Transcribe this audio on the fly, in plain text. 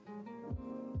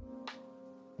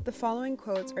The following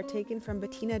quotes are taken from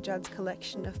Bettina Judd's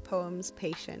collection of poems,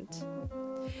 Patient.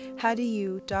 How do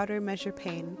you, daughter, measure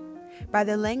pain? By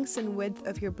the lengths and width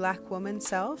of your black woman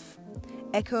self?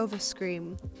 Echo of a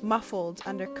scream, muffled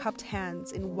under cupped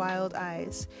hands in wild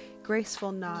eyes,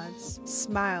 graceful nods,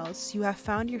 smiles, you have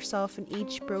found yourself in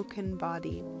each broken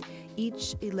body,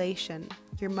 each elation,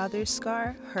 your mother's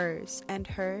scar, hers, and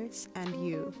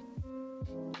you.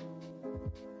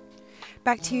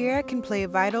 Bacteria can play a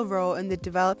vital role in the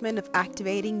development of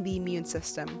activating the immune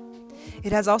system.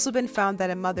 It has also been found that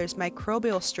a mother's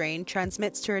microbial strain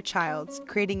transmits to her child's,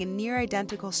 creating a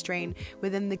near-identical strain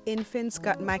within the infant's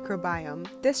gut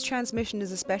microbiome. This transmission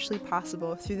is especially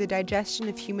possible through the digestion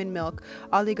of human milk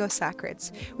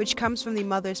oligosaccharides, which comes from the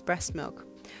mother's breast milk.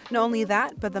 Not only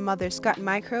that, but the mother's gut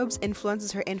microbes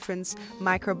influences her infant's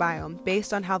microbiome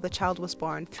based on how the child was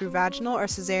born, through vaginal or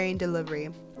cesarean delivery.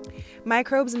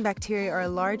 Microbes and bacteria are a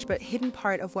large but hidden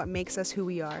part of what makes us who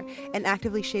we are, and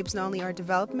actively shapes not only our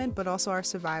development but also our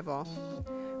survival.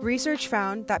 Research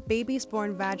found that babies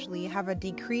born vaginally have a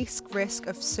decreased risk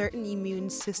of certain immune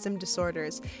system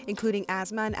disorders, including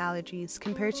asthma and allergies,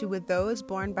 compared to with those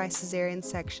born by cesarean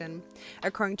section,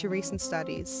 according to recent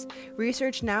studies.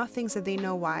 Research now thinks that they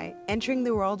know why. Entering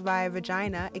the world via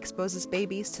vagina exposes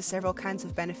babies to several kinds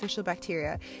of beneficial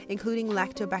bacteria, including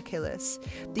lactobacillus.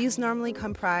 These normally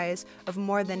comprise of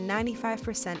more than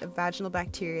 95% of vaginal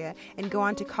bacteria and go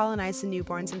on to colonize the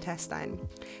newborn's intestine.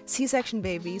 C-section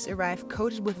babies arrive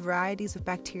coated with varieties of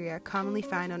bacteria commonly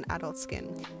found on adult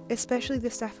skin, especially the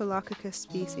Staphylococcus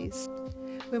species.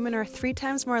 Women are 3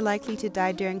 times more likely to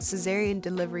die during cesarean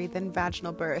delivery than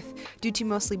vaginal birth, due to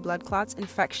mostly blood clots,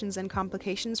 infections, and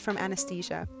complications from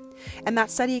anesthesia. And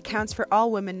that study accounts for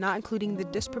all women, not including the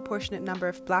disproportionate number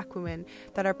of black women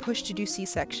that are pushed to do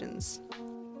C-sections.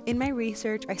 In my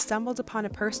research, I stumbled upon a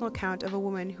personal account of a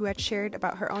woman who had shared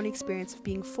about her own experience of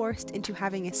being forced into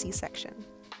having a C-section.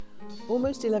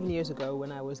 Almost 11 years ago,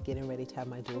 when I was getting ready to have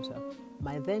my daughter,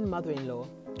 my then mother-in-law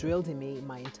drilled in me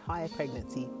my entire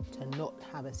pregnancy to not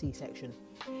have a C-section.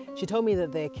 She told me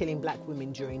that they're killing black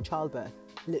women during childbirth,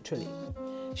 literally.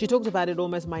 She talked about it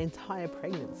almost my entire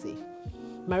pregnancy.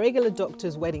 My regular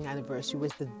doctor's wedding anniversary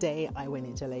was the day I went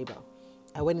into labour.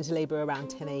 I went into labour around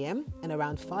 10 a.m. and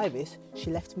around 5ish,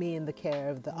 she left me in the care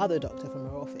of the other doctor from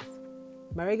her office.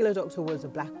 My regular doctor was a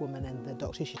black woman and the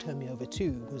doctor she turned me over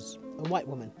to was a white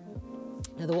woman.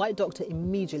 Now, the white doctor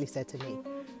immediately said to me,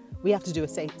 "We have to do a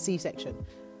C-section."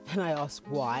 And I asked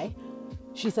why.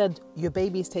 She said, "Your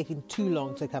baby is taking too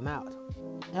long to come out."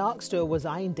 I asked her, was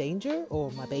I in danger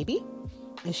or my baby?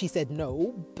 And she said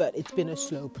no, but it's been a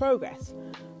slow progress.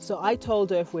 So I told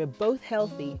her if we're both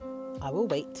healthy, I will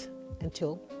wait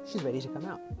until she's ready to come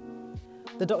out.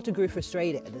 The doctor grew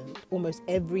frustrated, and almost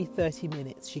every 30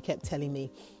 minutes she kept telling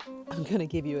me, "I'm going to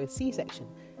give you a C-section."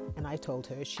 And I told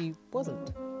her she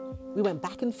wasn't. We went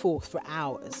back and forth for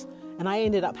hours, and I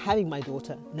ended up having my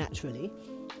daughter naturally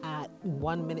at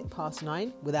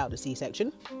 9:01 without a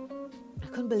C-section. I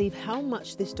couldn't believe how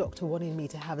much this doctor wanted me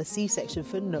to have a C-section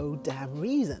for no damn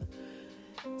reason.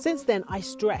 Since then, I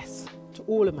stress to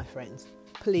all of my friends,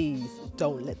 please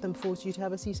don't let them force you to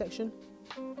have a C-section.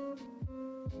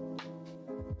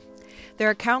 There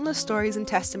are countless stories and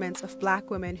testaments of black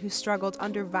women who struggled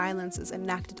under violences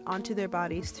enacted onto their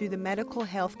bodies through the medical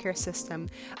healthcare system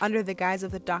under the guise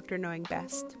of the doctor knowing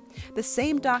best. The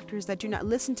same doctors that do not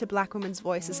listen to black women's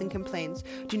voices and complaints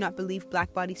do not believe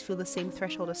black bodies feel the same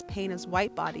threshold as pain as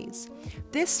white bodies.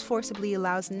 This forcibly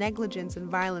allows negligence and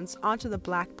violence onto the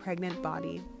black pregnant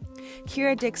body.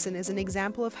 Kira Dixon is an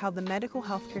example of how the medical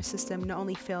healthcare system not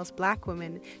only fails black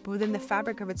women, but within the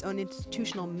fabric of its own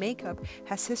institutional makeup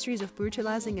has histories of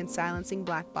brutalizing and silencing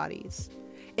black bodies.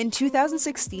 In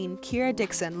 2016, Kira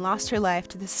Dixon lost her life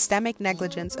to the systemic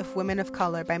negligence of women of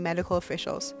color by medical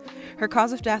officials. Her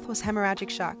cause of death was hemorrhagic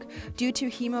shock due to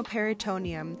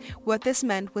hemoperitoneum. What this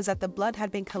meant was that the blood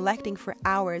had been collecting for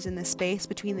hours in the space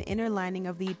between the inner lining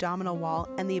of the abdominal wall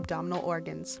and the abdominal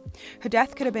organs. Her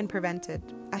death could have been prevented,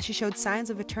 as she showed signs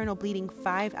of internal bleeding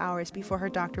 5 hours before her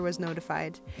doctor was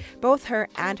notified. Both her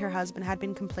and her husband had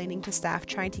been complaining to staff,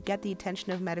 trying to get the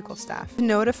attention of medical staff to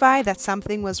notify that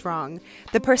something was wrong.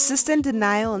 The persistent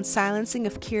denial and silencing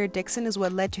of Kira Dixon is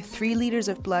what led to 3 liters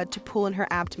of blood to pool in her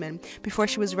abdomen before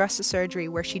she was rushed to surgery,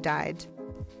 where she died.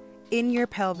 In your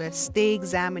pelvis, they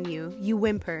examine you. You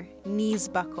whimper, knees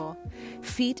buckle,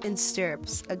 feet in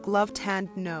stirrups, a gloved hand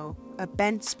no, a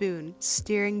bent spoon,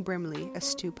 steering brimly, a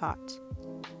stew pot.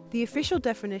 The official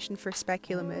definition for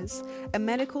speculum is a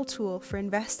medical tool for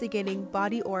investigating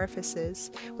body orifices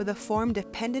with a form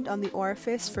dependent on the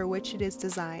orifice for which it is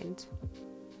designed.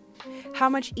 How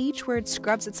much each word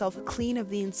scrubs itself clean of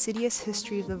the insidious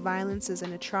history of the violences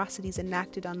and atrocities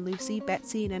enacted on Lucy,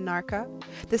 Betsy, and Anarcha,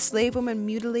 the slave woman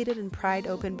mutilated and pried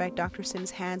open by Dr.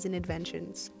 Sim's hands and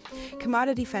inventions.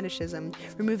 Commodity fetishism,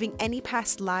 removing any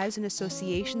past lives and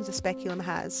associations the speculum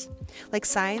has. Like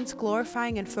science,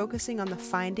 glorifying and focusing on the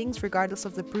findings regardless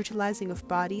of the brutalizing of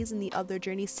bodies and the other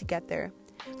journeys to get there.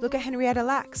 Look at Henrietta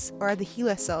Lacks, or the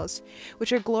HeLa cells,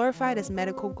 which are glorified as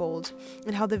medical gold,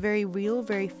 and how the very real,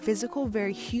 very physical,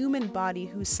 very human body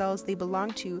whose cells they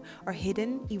belong to are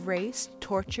hidden, erased,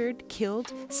 tortured,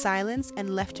 killed, silenced,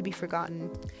 and left to be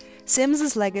forgotten.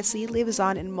 Sims's legacy lives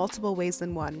on in multiple ways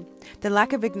than one. The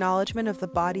lack of acknowledgement of the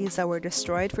bodies that were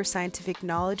destroyed for scientific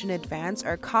knowledge and advance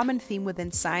are a common theme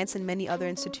within science and many other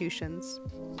institutions.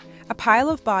 A pile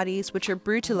of bodies which are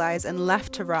brutalized and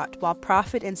left to rot while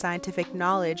profit and scientific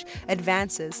knowledge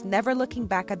advances, never looking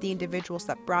back at the individuals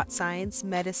that brought science,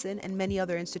 medicine, and many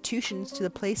other institutions to the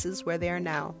places where they are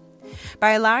now.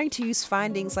 By allowing to use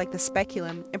findings like the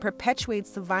speculum, it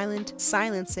perpetuates the violent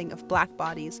silencing of black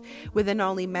bodies within not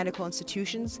only medical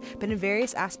institutions, but in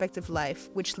various aspects of life,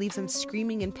 which leaves them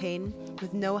screaming in pain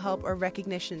with no help or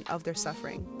recognition of their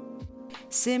suffering.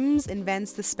 Sims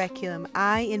invents the speculum,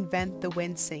 I invent the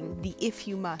wincing, the if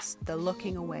you must, the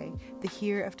looking away, the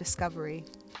here of discovery.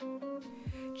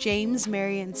 James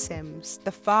Marion Sims,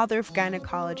 the father of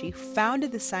gynecology,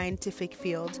 founded the scientific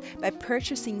field by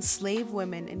purchasing slave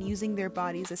women and using their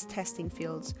bodies as testing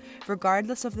fields,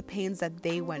 regardless of the pains that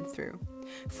they went through,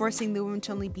 forcing the women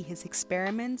to only be his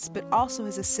experiments, but also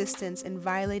his assistants in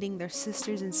violating their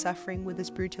sisters in suffering with his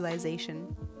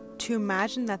brutalization. To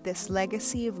imagine that this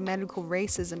legacy of medical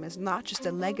racism is not just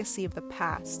a legacy of the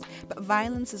past, but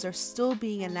violences are still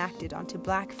being enacted onto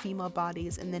black female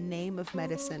bodies in the name of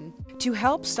medicine. To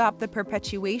help stop the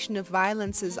perpetuation of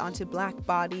violences onto black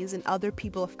bodies and other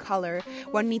people of color,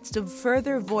 one needs to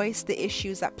further voice the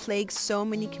issues that plague so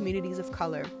many communities of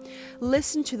color.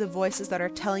 Listen to the voices that are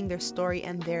telling their story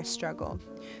and their struggle.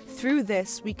 Through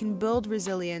this, we can build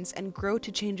resilience and grow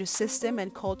to change a system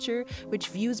and culture which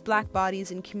views black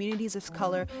bodies in communities of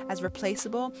color as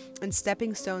replaceable and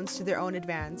stepping stones to their own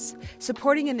advance.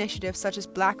 Supporting initiatives such as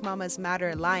Black Mamas Matter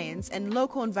Alliance and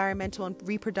local environmental and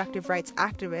reproductive rights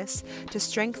activists to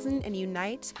strengthen and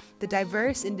unite the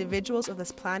diverse individuals of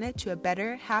this planet to a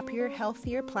better, happier,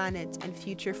 healthier planet and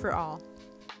future for all.